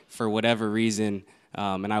clearly for whatever reason.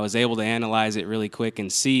 And I was able to analyze it really quick and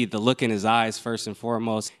see the look in his eyes first and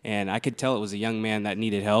foremost. And I could tell it was a young man that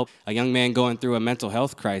needed help, a young man going through a mental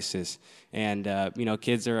health crisis. And,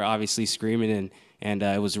 kids are obviously screaming, and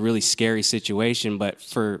it was a really scary situation. But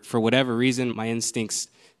for whatever reason, my instincts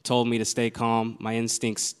told me to stay calm. My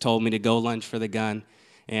instincts told me to go lunge for the gun.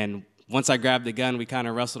 And once I grabbed the gun, we kind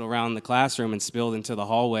of wrestled around the classroom and spilled into the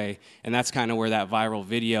hallway. And that's kind of where that viral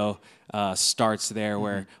video starts there,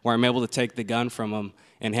 where I'm able to take the gun from him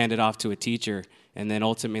and hand it off to a teacher. And then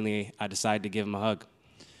ultimately, I decided to give him a hug.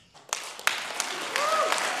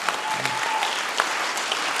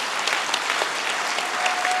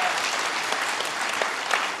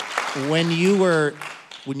 When you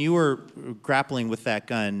were grappling with that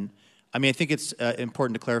gun, I mean, I think it's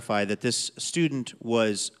important to clarify that this student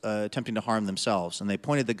was attempting to harm themselves, and they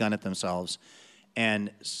pointed the gun at themselves.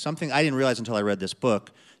 And something I didn't realize until I read this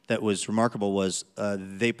book that was remarkable was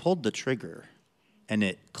they pulled the trigger, and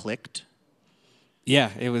it clicked. Yeah,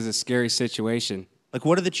 it was a scary situation. Like,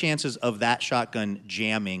 what are the chances of that shotgun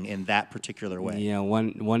jamming in that particular way?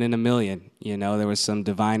 One in a million. There was some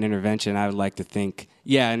divine intervention, I would like to think.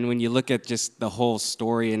 Yeah, and when you look at just the whole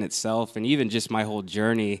story in itself, and even just my whole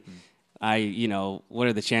journey, what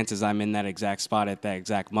are the chances I'm in that exact spot at that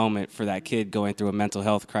exact moment for that kid going through a mental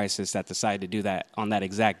health crisis that decided to do that on that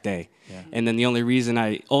exact day? Yeah. And then the only reason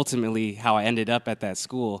how I ended up at that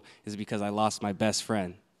school is because I lost my best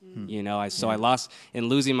friend. I lost, in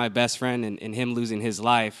losing my best friend and him losing his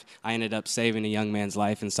life, I ended up saving a young man's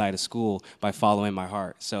life inside of school by following my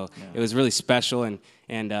heart. So it was really special, and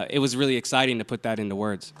it was really exciting to put that into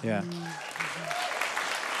words. Yeah.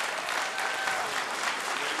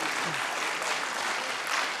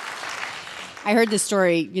 I heard this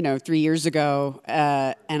story, 3 years ago,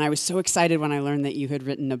 and I was so excited when I learned that you had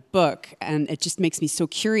written a book. And it just makes me so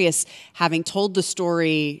curious, having told the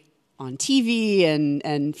story on TV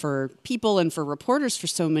and for people and for reporters for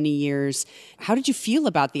so many years. How did you feel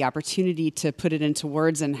about the opportunity to put it into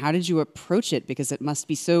words, and how did you approach it? Because it must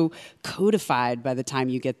be so codified by the time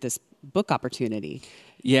you get this book opportunity.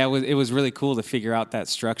 Yeah, it was really cool to figure out that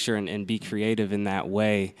structure and be creative in that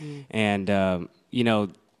way. And,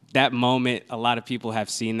 that moment, a lot of people have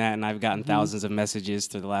seen that, and I've gotten thousands of messages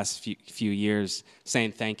through the last few years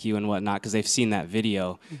saying thank you and whatnot because they've seen that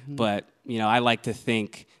video. But, I like to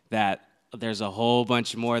think that there's a whole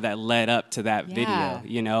bunch more that led up to that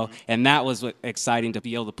video, and that was exciting to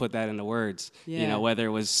be able to put that into words, whether it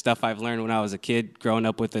was stuff I've learned when I was a kid, growing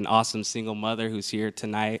up with an awesome single mother who's here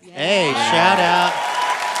tonight. Yeah. Hey, shout out.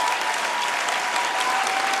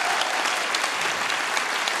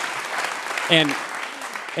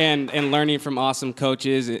 And learning from awesome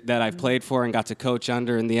coaches that I've played for and got to coach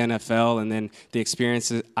under in the NFL, and then the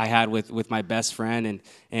experiences I had with my best friend,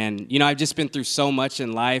 and I've just been through so much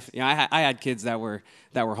in life. I had kids that were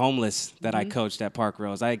homeless that I coached at Park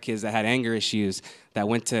Rose. I had kids that had anger issues that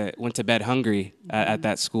went to bed hungry at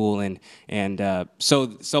that school, and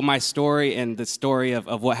so my story and the story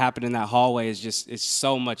of what happened in that hallway is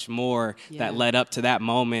so much more that led up to that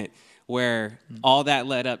moment. where all that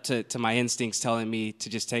led up to my instincts telling me to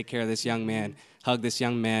just take care of this young man, hug this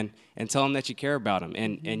young man, and tell him that you care about him.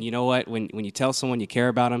 And you know what? When you tell someone you care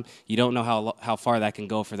about him, you don't know how far that can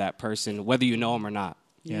go for that person, whether you know him or not.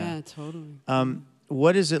 Yeah, totally.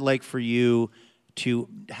 What is it like for you to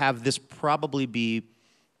have this probably be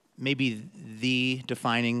maybe the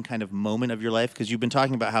defining kind of moment of your life? Because you've been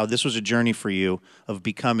talking about how this was a journey for you of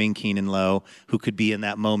becoming Keanon Lowe, who could be in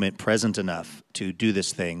that moment present enough to do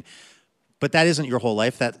this thing. But that isn't your whole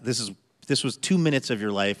life. This was 2 minutes of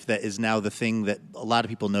your life that is now the thing that a lot of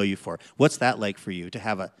people know you for. What's that like for you, to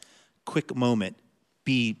have a quick moment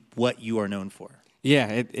be what you are known for?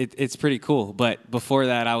 Yeah, it's pretty cool. But before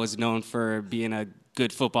that, I was known for being a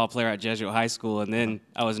good football player at Jesuit High School, and then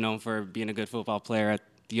I was known for being a good football player at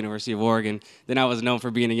the University of Oregon. Then I was known for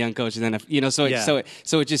being a young coach, and then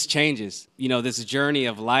so it just changes. This journey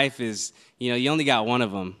of life is, you only got one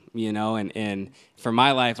of them. And for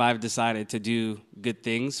my life, I've decided to do good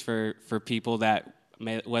things for people that,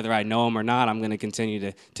 whether I know them or not, I'm going to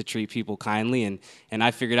continue to treat people kindly. And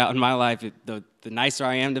I figured out in my life, the nicer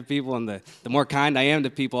I am to people and the more kind I am to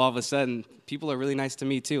people, all of a sudden, people are really nice to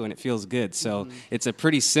me too, and it feels good. So it's a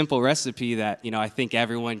pretty simple recipe that, I think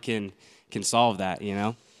everyone can solve that,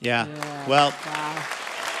 Yeah. Well,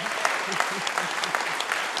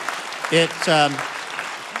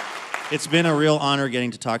 it's been a real honor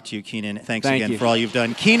getting to talk to you, Keanon. Thank again you for all you've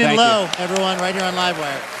done. Keanon Lowe, everyone, right here on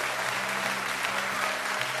Livewire.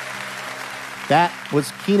 That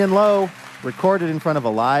was Keanon Lowe, recorded in front of a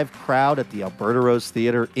live crowd at the Alberta Rose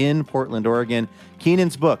Theater in Portland, Oregon.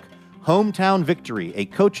 Keanon's book, Hometown Victory, A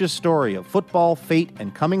Coach's Story of Football, Fate,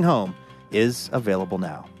 and Coming Home, is available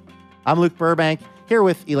now. I'm Luke Burbank, here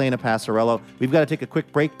with Elena Passarello. We've got to take a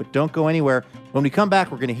quick break, but don't go anywhere. When we come back,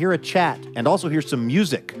 we're going to hear a chat and also hear some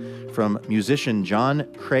music from musician John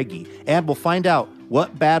Craigie. And we'll find out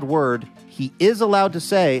what bad word he is allowed to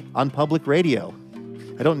say on public radio.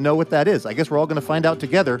 I don't know what that is. I guess we're all going to find out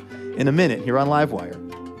together in a minute here on Livewire.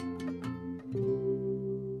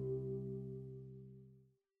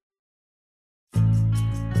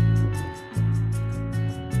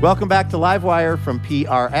 Welcome back to Livewire from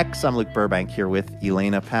PRX. I'm Luke Burbank here with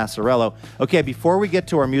Elena Passarello. Okay, before we get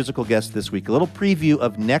to our musical guest this week, a little preview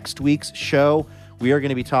of next week's show. We are going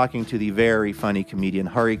to be talking to the very funny comedian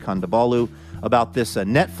Hari Kondabolu about this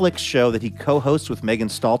Netflix show that he co-hosts with Megan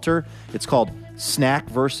Stalter. It's called Snack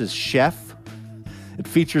vs. Chef. It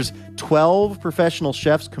features 12 professional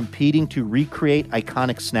chefs competing to recreate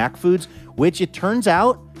iconic snack foods, which it turns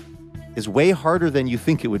out is way harder than you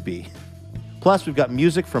think it would be. Plus, we've got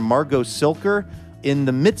music from Margot Silker. In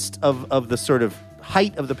the midst of the sort of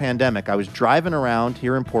height of the pandemic, I was driving around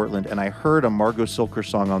here in Portland, and I heard a Margot Silker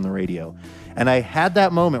song on the radio. And I had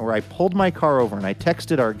that moment where I pulled my car over, and I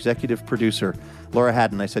texted our executive producer, Laura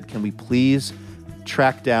Haddon. I said, can we please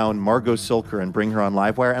track down Margot Silker and bring her on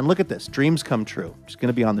Livewire? And look at this, dreams come true. She's going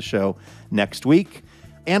to be on the show next week.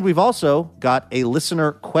 And we've also got a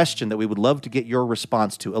listener question that we would love to get your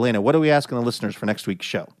response to. Elena, what are we asking the listeners for next week's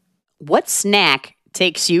show? What snack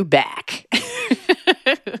takes you back?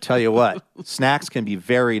 Tell you what, snacks can be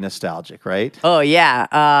very nostalgic, right? Oh,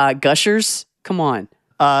 yeah. Gushers, come on.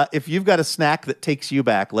 If you've got a snack that takes you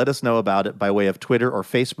back, let us know about it by way of Twitter or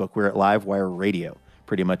Facebook. We're at Livewire Radio,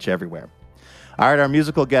 pretty much everywhere. All right, our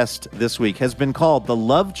musical guest this week has been called the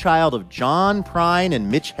love child of John Prine and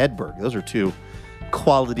Mitch Hedberg. Those are two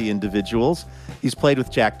quality individuals. He's played with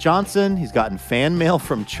Jack Johnson. He's gotten fan mail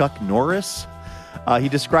from Chuck Norris. He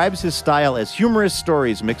describes his style as humorous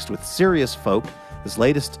stories mixed with serious folk. His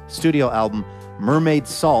latest studio album, Mermaid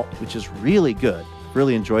Salt, which is really good.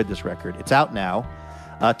 Really enjoyed this record. It's out now.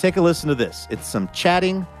 Take a listen to this. It's some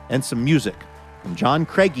chatting and some music from John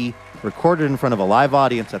Craigie, recorded in front of a live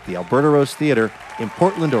audience at the Alberta Rose Theater in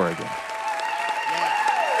Portland, Oregon.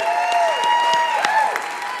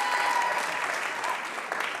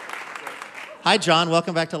 Hi, John.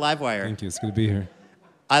 Welcome back to Livewire. Thank you. It's good to be here.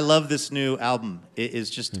 I love this new album. It is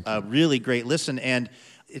just a really great listen, and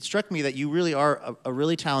it struck me that you really are a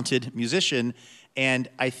really talented musician, and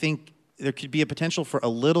I think there could be a potential for a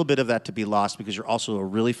little bit of that to be lost because you're also a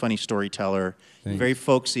really funny storyteller, very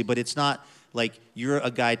folksy, but it's not like you're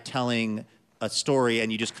a guy telling a story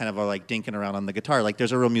and you just kind of are like dinking around on the guitar. Like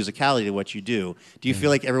there's a real musicality to what you do. Do you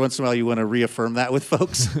feel like every once in a while you want to reaffirm that with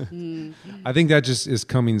folks? I think that just is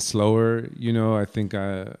coming slower. You know, I think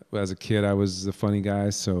as a kid I was the funny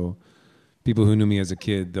guy, so people who knew me as a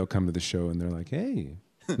kid, they'll come to the show and they're like, hey,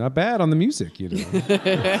 not bad on the music, you know.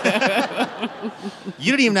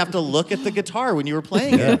 You didn't even have to look at the guitar when you were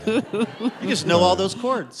playing it. You just know all those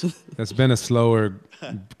chords. That's been a slower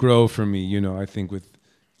grow for me, you know. I think with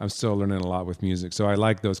I'm still learning a lot with music. So I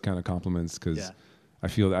like those kind of compliments because I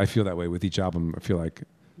feel that way with each album. I feel like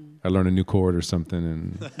I learn a new chord or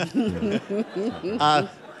something. And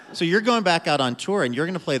so you're going back out on tour, and you're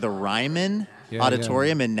going to play the Ryman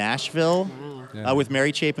Auditorium in Nashville with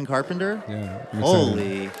Mary Chapin Carpenter. Yeah.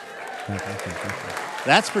 Holy. Thank you.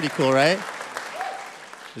 That's pretty cool, right?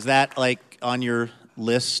 Is that like on your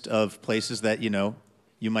list of places that,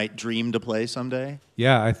 you might dream to play someday?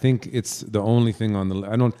 Yeah, I think it's the only thing on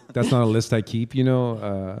the that's not a list I keep,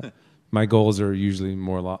 My goals are usually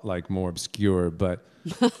more obscure, but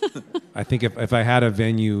I think if I had a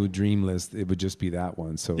venue dream list, it would just be that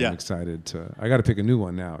one. So I'm excited I got to pick a new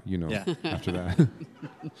one now, after that.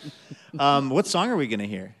 What song are we going to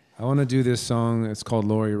hear? I want to do this song. It's called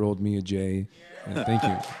Laurie Rolled Me a J. And thank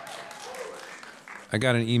you. I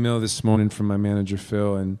got an email this morning from my manager,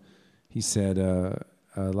 Phil, and he said,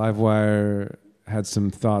 Livewire had some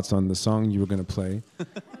thoughts on the song you were going to play.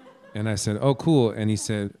 And I said, oh, cool. And he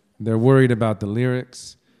said, they're worried about the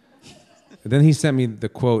lyrics. And then he sent me the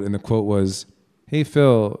quote, and the quote was, hey,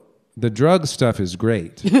 Phil, the drug stuff is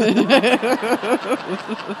great.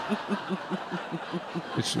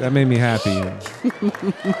 Which, that made me happy.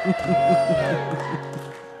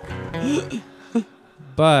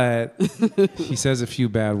 But he says a few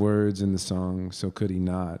bad words in the song, so could he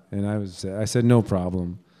not? And I said, no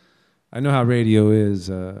problem. I know how radio is.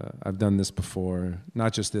 I've done this before.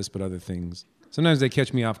 Not just this, but other things. Sometimes they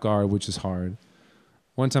catch me off guard, which is hard.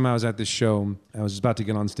 One time I was at this show. I was about to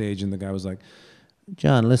get on stage, and the guy was like,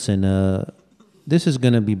 John, listen, this is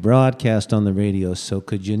going to be broadcast on the radio, so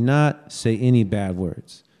could you not say any bad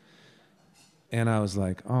words? And I was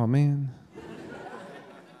like, oh, man.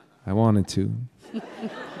 I wanted to.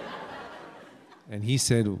 And he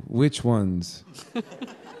said, which ones?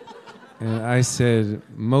 And I said,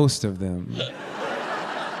 most of them.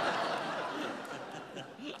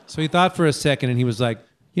 So he thought for a second, and he was like,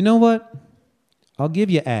 you know what? I'll give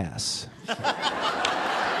you ass.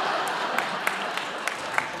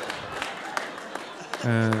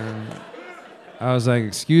 And I was like,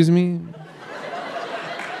 excuse me?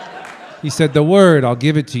 He said, the word, I'll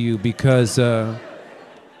give it to you because,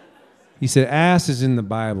 he said, ass is in the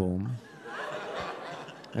Bible.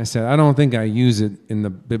 I said, I don't think I use it in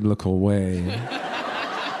the biblical way.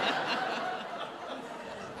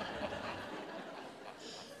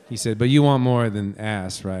 He said, but you want more than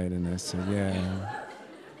ass, right? And I said, yeah.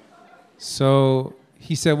 So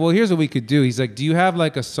he said, well, here's what we could do. He's like, do you have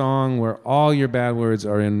like a song where all your bad words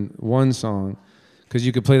are in one song? Because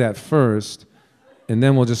you could play that first, and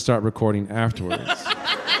then we'll just start recording afterwards.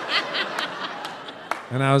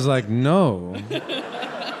 And I was like, no.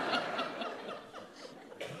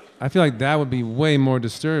 I feel like that would be way more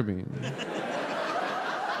disturbing.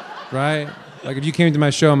 Right? Like if you came to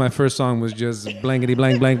my show and my first song was just blankety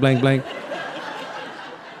blank, blank, blank, blank.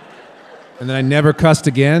 And then I never cussed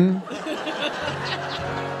again.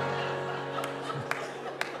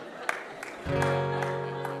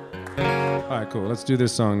 All right, cool. Let's do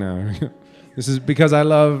this song now. This is because I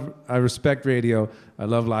respect radio. I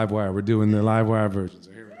love Livewire. We're doing the Livewire versions.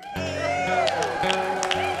 Here we go.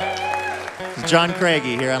 This is John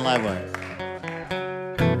Craigie here on Livewire.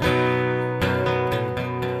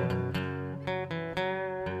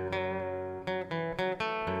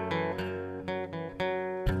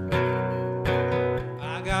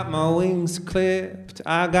 I got my wings clipped.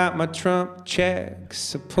 I got my Trump checks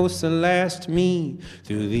supposed to last me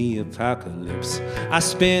through the apocalypse. I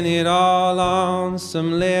spent it all on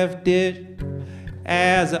some left-ish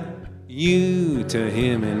as you to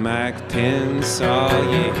him and Mike Pence.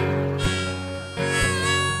 Oh, yeah.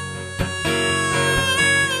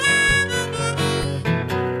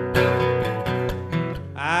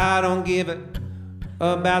 I don't give a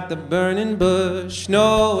about the burning bush,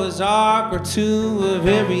 Noah's Ark, or two of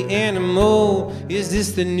every animal. Is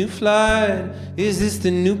this the new flood? Is this the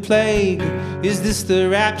new plague? Is this the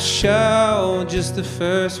rapture or just the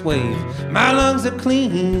first wave? My lungs are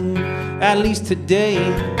clean, at least today.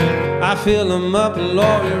 I fill them up,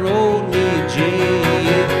 Laurie rolled me a J.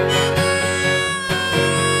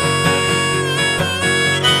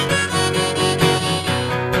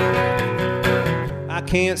 I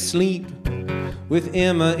can't sleep with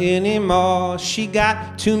Emma anymore. She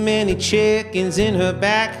got too many chickens in her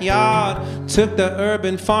backyard. Took the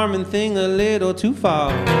urban farming thing a little too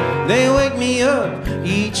far. They wake me up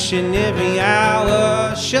each and every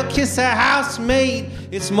hour. She'll kiss her housemate,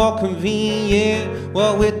 it's more convenient.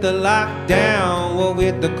 Well, with the lockdown, well,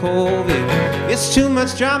 with the COVID, it's too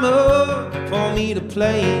much drama for me to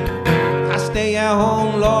play. I stay at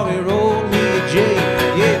home, Laurie rolled me a J,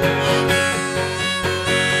 yeah.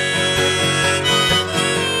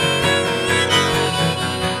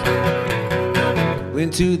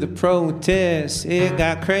 to the protest. It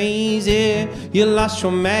got crazy, you lost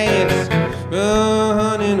your mask,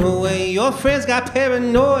 running away. Your friends got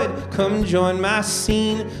paranoid, come join my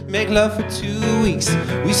scene. Make love for 2 weeks,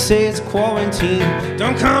 we say it's quarantine.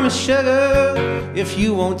 Don't call me sugar if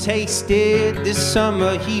you won't taste it. This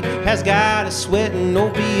summer heat has got us sweating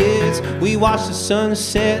opiates. We watch the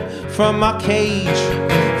sunset from our cage,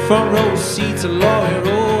 front row seats, Laurie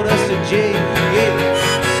rolled us to jail. Yeah.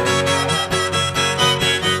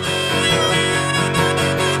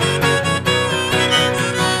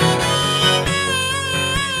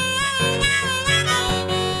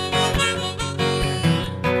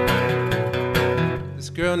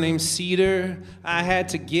 Girl named Cedar, I had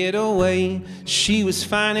to get away. She was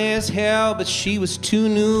fine as hell, but she was too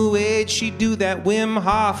new age. She'd do that Wim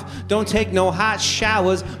Hof, don't take no hot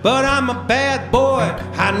showers. But I'm a bad boy,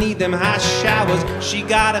 I need them hot showers. She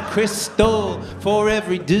got a crystal for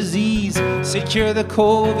every disease. Secure the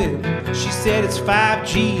COVID, she said it's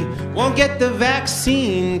 5G. Won't get the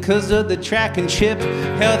vaccine, cause of the tracking chip.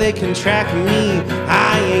 Hell, they can track me,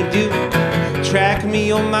 I ain't due. Track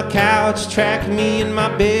me on my couch, track me in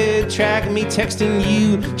my bed, track me texting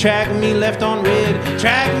you, track me left on red,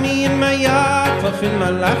 track me in my yard, puffing my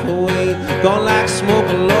life away. Gone like smoke,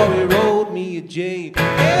 Laurie rolled me a J. Yeah,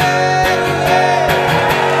 yeah,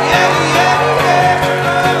 yeah, yeah, yeah.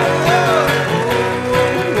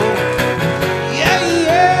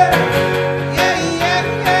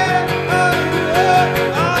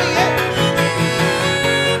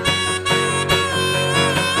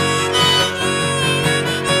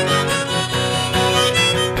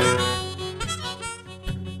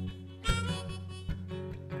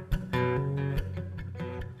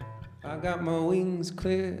 I got my wings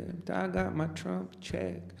clipped, I got my Trump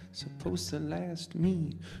check, supposed to last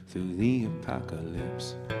me through the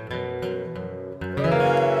apocalypse.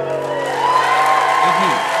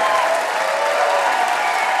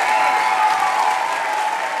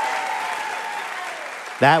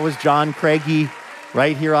 That was John Craigie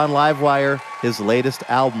right here on Livewire. His latest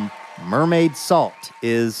album, Mermaid Salt,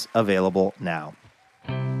 is available now.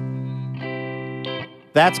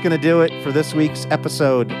 That's going to do it for this week's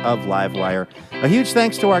episode of Livewire. A huge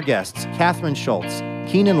thanks to our guests, Kathryn Schulz,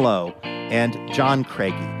 Keanon Lowe, and John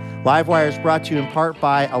Craigie. Livewire is brought to you in part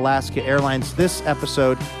by Alaska Airlines. This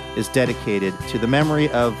episode is dedicated to the memory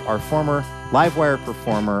of our former Livewire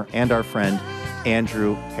performer and our friend,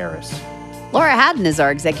 Andrew Harris. Laura Haddon is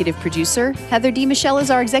our executive producer. Heather D. Michelle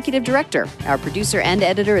is our executive director. Our producer and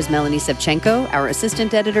editor is Melanie Sevchenko. Our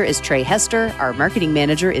assistant editor is Trey Hester. Our marketing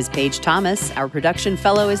manager is Paige Thomas. Our production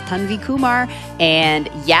fellow is Tanvi Kumar. And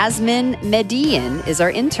Yasmin Median is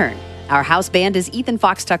our intern. Our house band is Ethan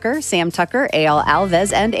Fox Tucker, Sam Tucker, A.L.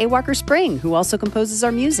 Alves, and A. Walker Spring, who also composes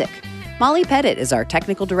our music. Molly Pettit is our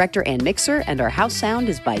technical director and mixer, and our house sound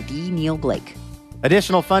is by D. Neil Blake.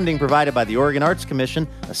 Additional funding provided by the Oregon Arts Commission,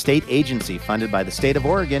 a state agency funded by the state of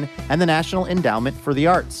Oregon, and the National Endowment for the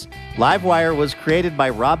Arts. Livewire was created by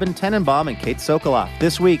Robin Tenenbaum and Kate Sokoloff.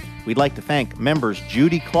 This week, we'd like to thank members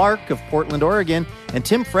Judy Clark of Portland, Oregon, and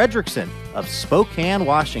Tim Fredrickson of Spokane,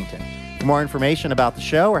 Washington. For more information about the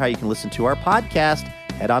show or how you can listen to our podcast,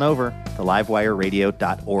 head on over to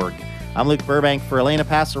livewireradio.org. I'm Luke Burbank for Elena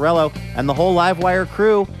Passarello and the whole Livewire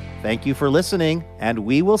crew. Thank you for listening, and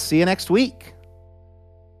we will see you next week.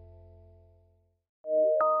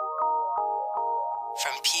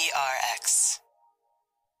 From PRX.